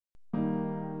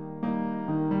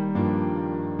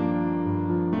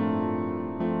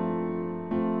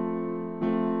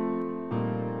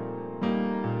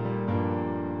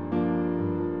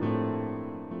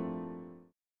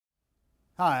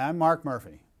Hi, I'm Mark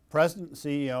Murphy, President and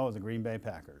CEO of the Green Bay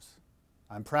Packers.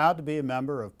 I'm proud to be a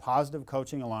member of Positive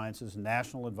Coaching Alliance's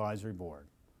National Advisory Board.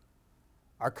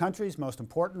 Our country's most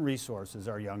important resource is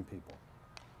our young people.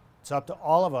 It's up to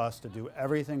all of us to do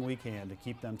everything we can to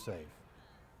keep them safe.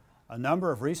 A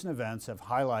number of recent events have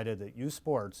highlighted that youth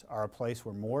sports are a place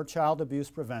where more child abuse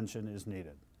prevention is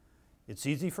needed. It's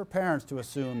easy for parents to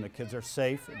assume that kids are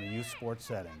safe in the youth sports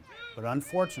setting, but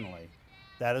unfortunately,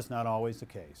 that is not always the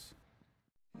case.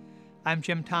 I'm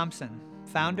Jim Thompson,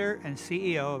 founder and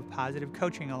CEO of Positive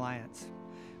Coaching Alliance.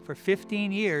 For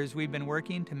 15 years, we've been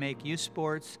working to make youth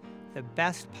sports the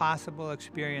best possible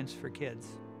experience for kids.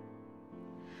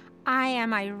 I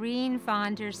am Irene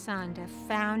von der Sande,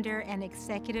 founder and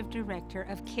executive director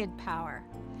of Kidpower.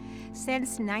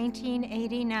 Since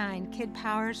 1989,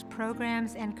 Kidpower's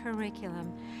programs and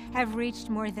curriculum have reached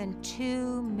more than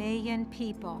 2 million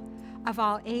people of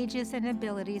all ages and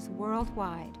abilities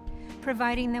worldwide,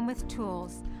 providing them with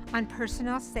tools on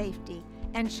personal safety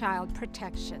and child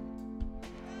protection.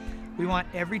 We want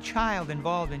every child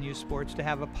involved in youth sports to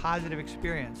have a positive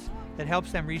experience that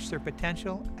helps them reach their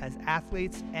potential as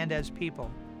athletes and as people.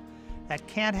 That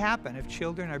can't happen if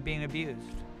children are being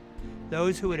abused.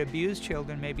 Those who would abuse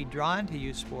children may be drawn to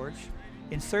youth sports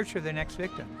in search of their next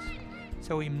victims.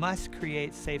 So we must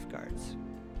create safeguards.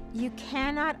 You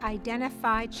cannot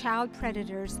identify child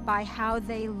predators by how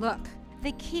they look.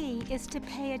 The key is to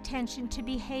pay attention to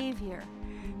behavior.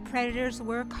 Predators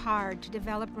work hard to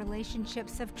develop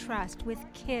relationships of trust with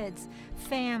kids,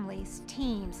 families,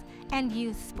 teams, and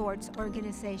youth sports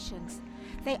organizations.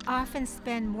 They often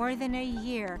spend more than a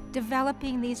year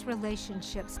developing these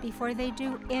relationships before they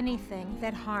do anything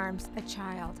that harms a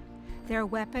child. Their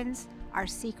weapons are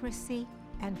secrecy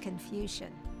and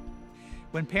confusion.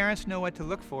 When parents know what to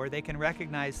look for, they can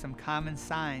recognize some common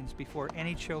signs before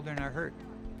any children are hurt.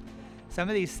 Some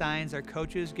of these signs are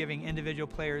coaches giving individual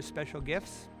players special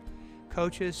gifts,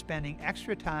 coaches spending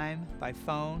extra time by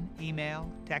phone,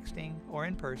 email, texting, or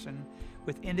in person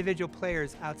with individual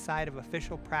players outside of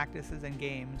official practices and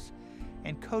games,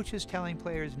 and coaches telling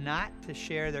players not to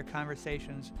share their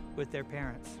conversations with their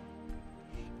parents.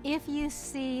 If you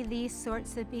see these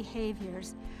sorts of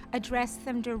behaviors, address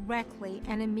them directly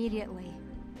and immediately.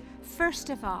 First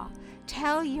of all,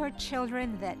 tell your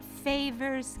children that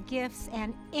favors, gifts,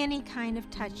 and any kind of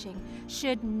touching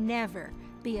should never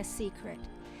be a secret.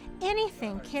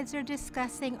 Anything kids are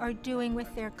discussing or doing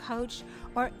with their coach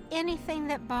or anything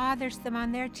that bothers them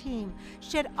on their team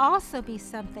should also be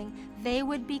something they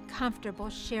would be comfortable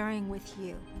sharing with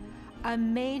you. A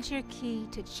major key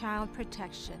to child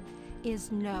protection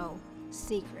is no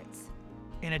secrets.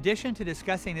 In addition to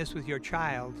discussing this with your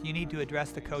child, you need to address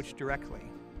the coach directly.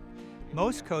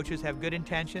 Most coaches have good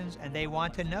intentions and they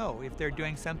want to know if they're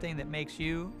doing something that makes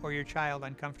you or your child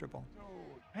uncomfortable.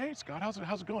 Hey Scott, how's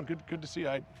it going? Good to see you.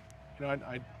 I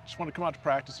just want to come out to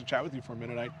practice and chat with you for a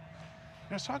minute. I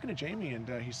was talking to Jamie and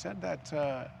he said that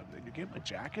you gave him a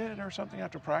jacket or something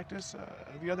after practice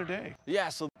the other day. Yeah,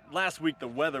 so last week the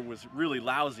weather was really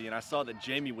lousy and I saw that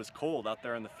Jamie was cold out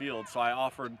there in the field, so I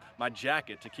offered my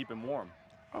jacket to keep him warm.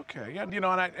 Okay, yeah,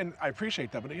 and I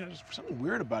appreciate that, but there's something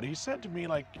weird about it. He said to me,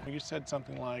 like, you said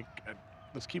something like,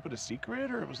 let's keep it a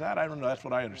secret, or was that? I don't know, that's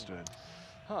what I understood.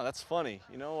 Huh, that's funny.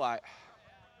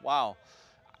 Wow.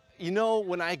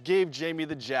 When I gave Jamie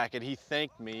the jacket, he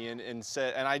thanked me and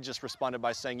said, and I just responded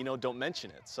by saying, don't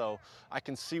mention it. So I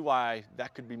can see why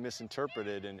that could be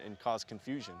misinterpreted and cause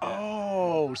confusion.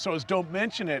 Oh, so it's don't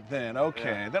mention it then,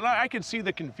 okay. Yeah. Then I can see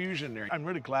the confusion there. I'm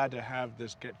really glad to have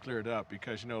this get cleared up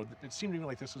because, it seemed to me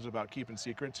like this was about keeping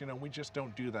secrets. We just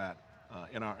don't do that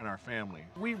in our family.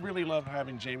 We really love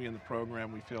having Jamie in the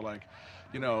program. We feel like,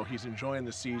 he's enjoying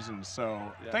the season. So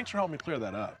Thanks for helping me clear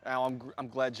that up. Al, I'm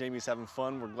glad Jamie's having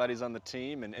fun. We're glad he's on the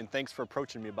team, and thanks for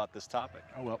approaching me about this topic.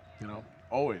 Oh, well,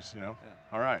 always, Yeah.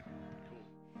 All right.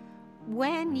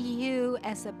 When you,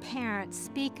 as a parent,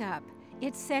 speak up,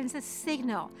 it sends a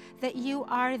signal that you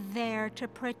are there to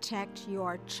protect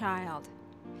your child.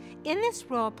 In this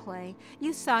role play,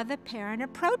 you saw the parent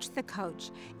approach the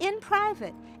coach in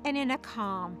private and in a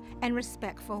calm and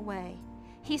respectful way.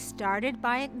 He started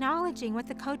by acknowledging what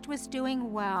the coach was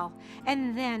doing well,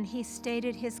 and then he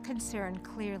stated his concern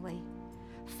clearly.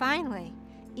 Finally,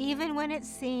 even when it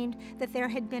seemed that there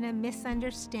had been a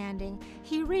misunderstanding,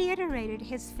 he reiterated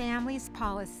his family's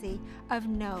policy of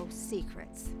no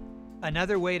secrets.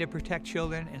 Another way to protect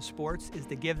children in sports is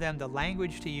to give them the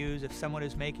language to use if someone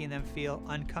is making them feel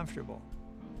uncomfortable.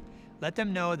 Let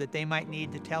them know that they might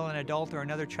need to tell an adult or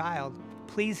another child,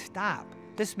 "Please stop.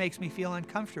 This makes me feel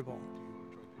uncomfortable."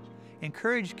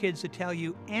 Encourage kids to tell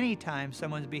you anytime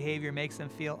someone's behavior makes them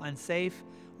feel unsafe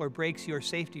or breaks your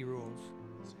safety rules.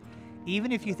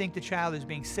 Even if you think the child is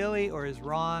being silly or is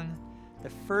wrong, the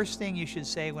first thing you should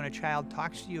say when a child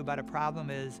talks to you about a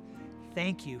problem is,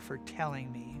 "Thank you for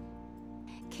telling me."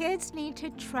 Kids need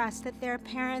to trust that their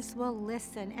parents will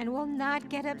listen and will not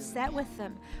get upset with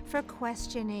them for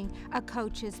questioning a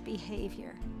coach's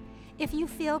behavior. If you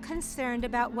feel concerned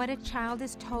about what a child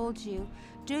has told you,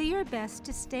 do your best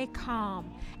to stay calm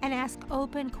and ask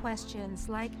open questions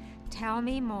like, "Tell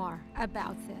me more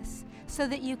about this," so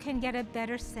that you can get a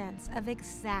better sense of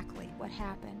exactly what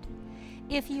happened.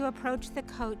 If you approach the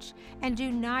coach and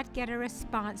do not get a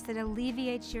response that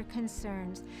alleviates your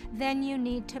concerns, then you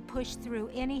need to push through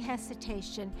any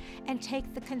hesitation and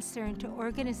take the concern to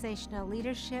organizational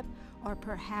leadership or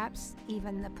perhaps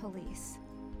even the police.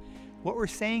 What we're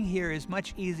saying here is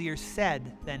much easier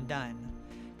said than done,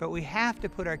 but we have to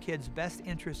put our kids' best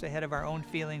interests ahead of our own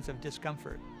feelings of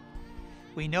discomfort.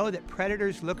 We know that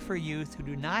predators look for youth who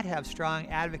do not have strong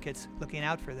advocates looking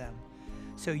out for them.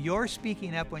 So your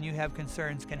speaking up when you have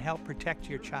concerns can help protect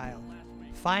your child.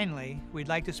 Finally, we'd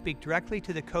like to speak directly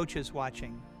to the coaches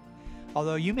watching.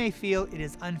 Although you may feel it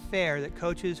is unfair that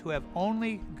coaches who have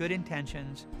only good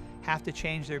intentions have to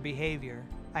change their behavior,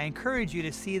 I encourage you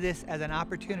to see this as an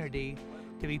opportunity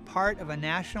to be part of a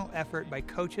national effort by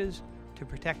coaches to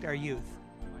protect our youth.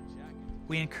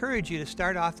 We encourage you to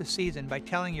start off the season by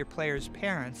telling your players'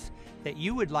 parents that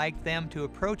you would like them to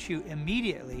approach you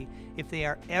immediately if they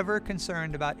are ever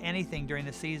concerned about anything during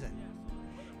the season.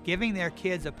 Giving their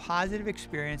kids a positive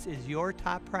experience is your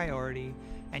top priority,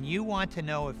 and you want to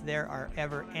know if there are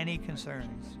ever any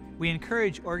concerns. We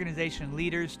encourage organization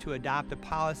leaders to adopt a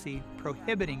policy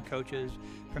prohibiting coaches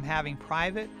from having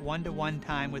private one-to-one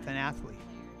time with an athlete.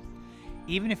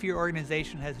 Even if your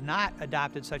organization has not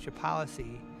adopted such a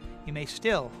policy, you may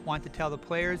still want to tell the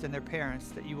players and their parents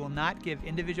that you will not give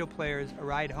individual players a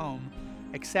ride home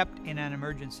except in an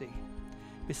emergency.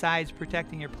 Besides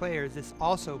protecting your players, this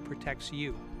also protects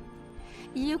you.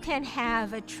 You can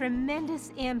have a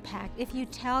tremendous impact if you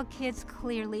tell kids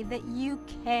clearly that you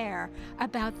care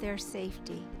about their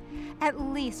safety. At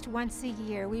least once a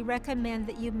year, we recommend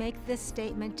that you make this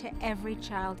statement to every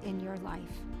child in your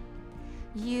life.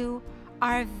 You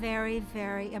are very,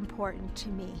 very important to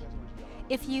me.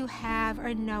 If you have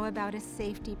or know about a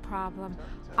safety problem,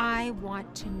 I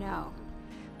want to know.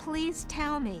 Please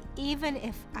tell me, even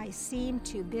if I seem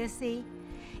too busy,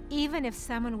 even if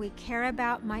someone we care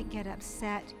about might get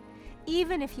upset,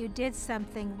 even if you did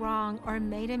something wrong or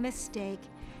made a mistake,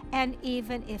 and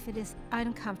even if it is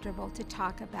uncomfortable to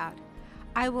talk about.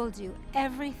 I will do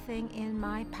everything in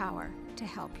my power to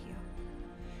help you.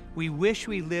 We wish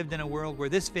we lived in a world where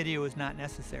this video is not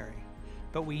necessary,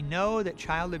 but we know that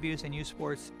child abuse in youth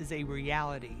sports is a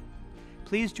reality.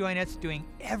 Please join us doing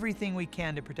everything we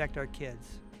can to protect our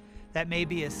kids. That may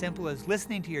be as simple as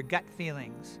listening to your gut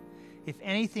feelings. If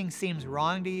anything seems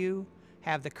wrong to you,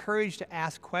 have the courage to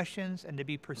ask questions and to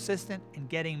be persistent in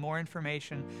getting more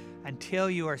information until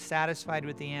you are satisfied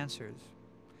with the answers.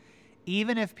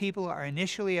 Even if people are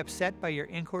initially upset by your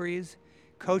inquiries,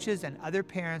 coaches and other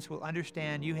parents will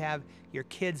understand you have your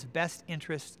kids' best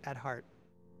interests at heart.